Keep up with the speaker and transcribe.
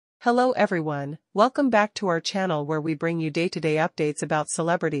Hello everyone, welcome back to our channel where we bring you day-to-day updates about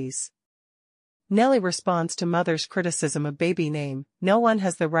celebrities. Nelly responds to mother's criticism of baby name, "No one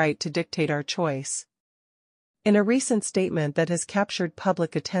has the right to dictate our choice." In a recent statement that has captured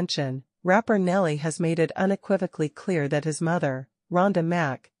public attention, rapper Nelly has made it unequivocally clear that his mother, Rhonda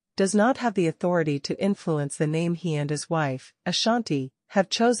Mack, does not have the authority to influence the name he and his wife, Ashanti, have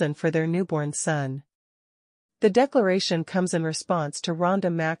chosen for their newborn son. The declaration comes in response to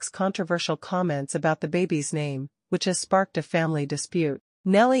Rhonda Mack's controversial comments about the baby's name, which has sparked a family dispute.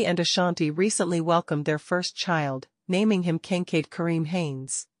 Nelly and Ashanti recently welcomed their first child, naming him Kincaid Kareem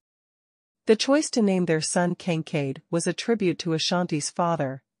Haynes. The choice to name their son Kincaid was a tribute to Ashanti's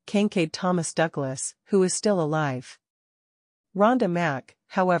father, Kincaid Thomas Douglas, who is still alive. Rhonda Mack,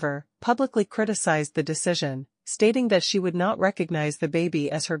 however, publicly criticized the decision, stating that she would not recognize the baby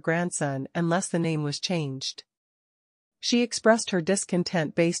as her grandson unless the name was changed. She expressed her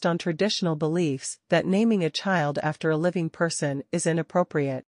discontent based on traditional beliefs that naming a child after a living person is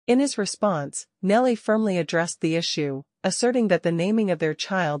inappropriate. In his response, Nelly firmly addressed the issue, asserting that the naming of their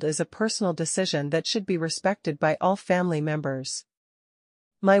child is a personal decision that should be respected by all family members.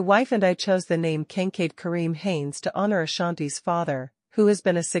 "My wife and I chose the name Kincaid Kareem Haynes to honor Ashanti's father, who has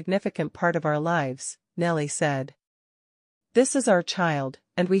been a significant part of our lives," Nelly said. "This is our child,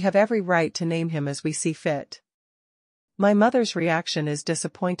 and we have every right to name him as we see fit. My mother's reaction is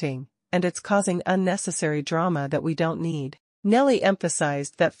disappointing, and it's causing unnecessary drama that we don't need." Nelly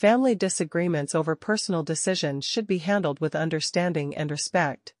emphasized that family disagreements over personal decisions should be handled with understanding and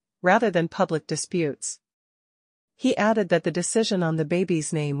respect, rather than public disputes. He added that the decision on the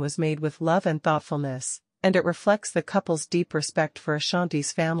baby's name was made with love and thoughtfulness, and it reflects the couple's deep respect for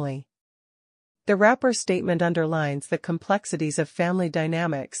Ashanti's family. The rapper's statement underlines the complexities of family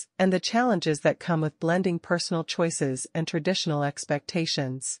dynamics and the challenges that come with blending personal choices and traditional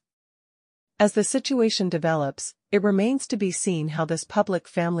expectations. As the situation develops, it remains to be seen how this public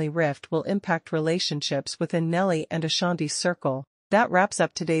family rift will impact relationships within Nelly and Ashanti's circle. That wraps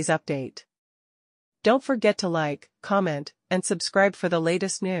up today's update. Don't forget to like, comment, and subscribe for the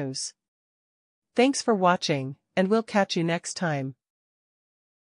latest news. Thanks for watching, and we'll catch you next time.